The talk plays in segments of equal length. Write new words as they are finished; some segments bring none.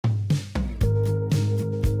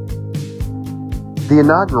The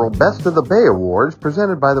inaugural Best of the Bay Awards,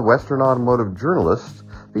 presented by the Western Automotive Journalists,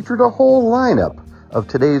 featured a whole lineup of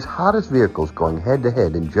today's hottest vehicles going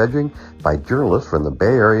head-to-head in judging by journalists from the Bay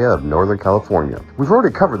Area of Northern California. We've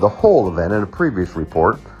already covered the whole event in a previous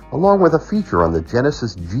report, along with a feature on the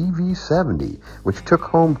Genesis GV70, which took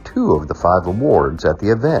home 2 of the 5 awards at the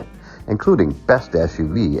event, including Best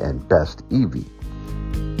SUV and Best EV.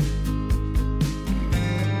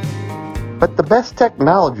 But the Best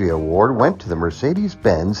Technology Award went to the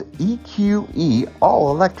Mercedes-Benz EQE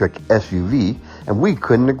all-electric SUV, and we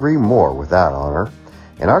couldn't agree more with that honor.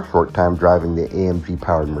 In our short time driving the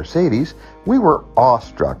AMG-powered Mercedes, we were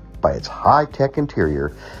awestruck by its high-tech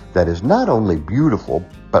interior that is not only beautiful,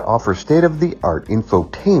 but offers state-of-the-art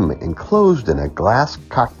infotainment enclosed in a glass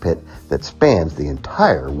cockpit that spans the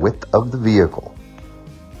entire width of the vehicle.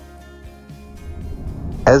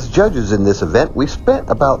 As judges in this event, we spent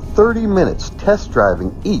about 30 minutes test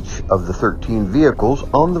driving each of the 13 vehicles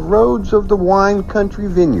on the roads of the wine country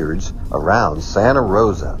vineyards around Santa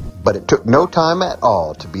Rosa. But it took no time at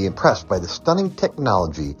all to be impressed by the stunning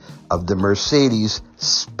technology of the Mercedes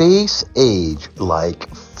space age-like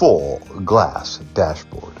full glass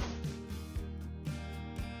dashboard.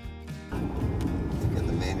 Look at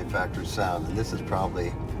the manufacturer's sound, and this is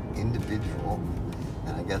probably individual,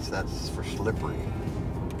 and I guess that's for slippery.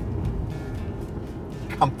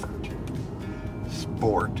 Comfort,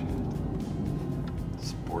 sport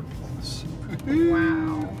plus.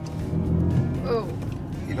 Wow. Oh.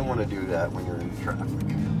 You don't want to do that when you're in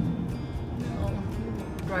traffic. Oh,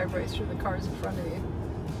 drive right through the cars in front of you.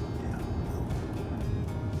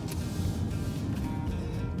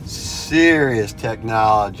 Yeah. Serious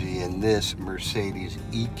technology in this Mercedes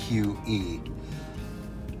EQE.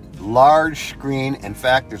 Large screen. In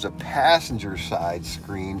fact, there's a passenger side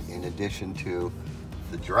screen in addition to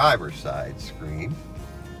the driver's side screen.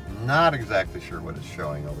 Not exactly sure what it's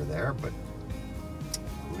showing over there, but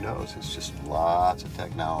who knows? It's just lots of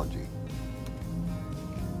technology.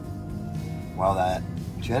 While that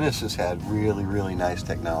Genesis had really, really nice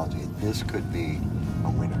technology, this could be a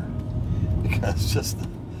winner because just the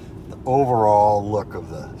overall look of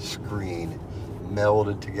the screen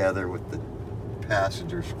melded together with the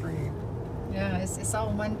passenger screen. Yeah, it's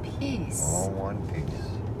all one piece. All one piece.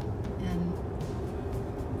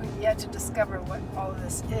 We've yet to discover what all of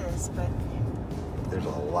this is, but there's a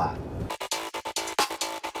lot.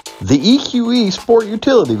 The EQE Sport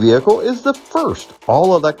Utility Vehicle is the first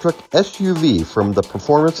all-electric SUV from the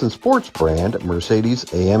performance and sports brand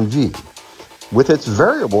Mercedes-AMG. With its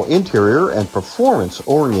variable interior and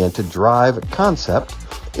performance-oriented drive concept,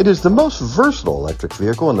 it is the most versatile electric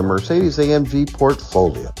vehicle in the Mercedes-AMG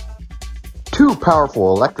portfolio. 2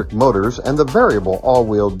 powerful electric motors and the variable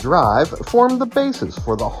all-wheel drive form the basis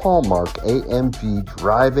for the hallmark AMG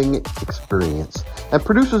driving experience and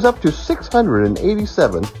produces up to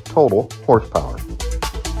 687 total horsepower.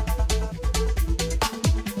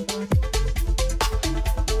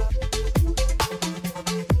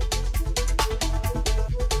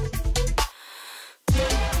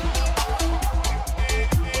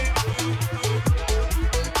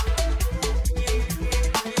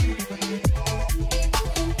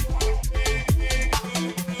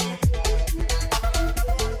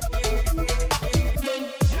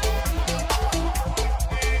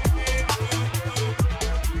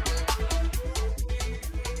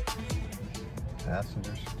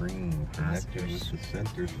 Passenger screen connected with the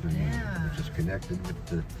center screen, which is connected with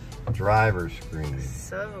the driver's screen.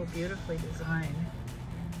 So beautifully designed.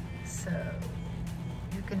 So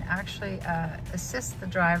you can actually assist the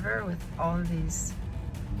driver with all of these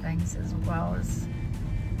things as well as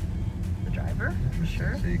the driver, for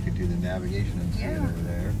sure. So you could do the navigation and see it over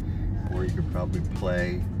there, or you could probably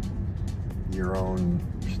play your own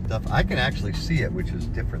stuff. I can actually see it, which is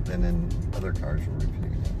different than in other cars we're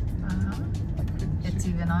reviewing. It's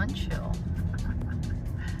even on chill.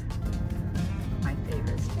 My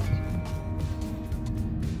favorite station.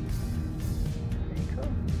 Very cool.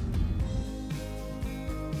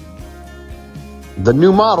 The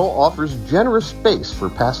new model offers generous space for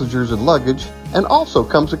passengers and luggage and also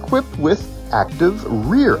comes equipped with active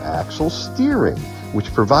rear axle steering,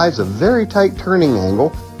 which provides a very tight turning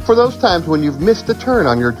angle for those times when you've missed a turn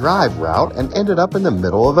on your drive route and ended up in the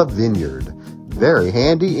middle of a vineyard. Very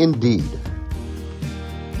handy indeed.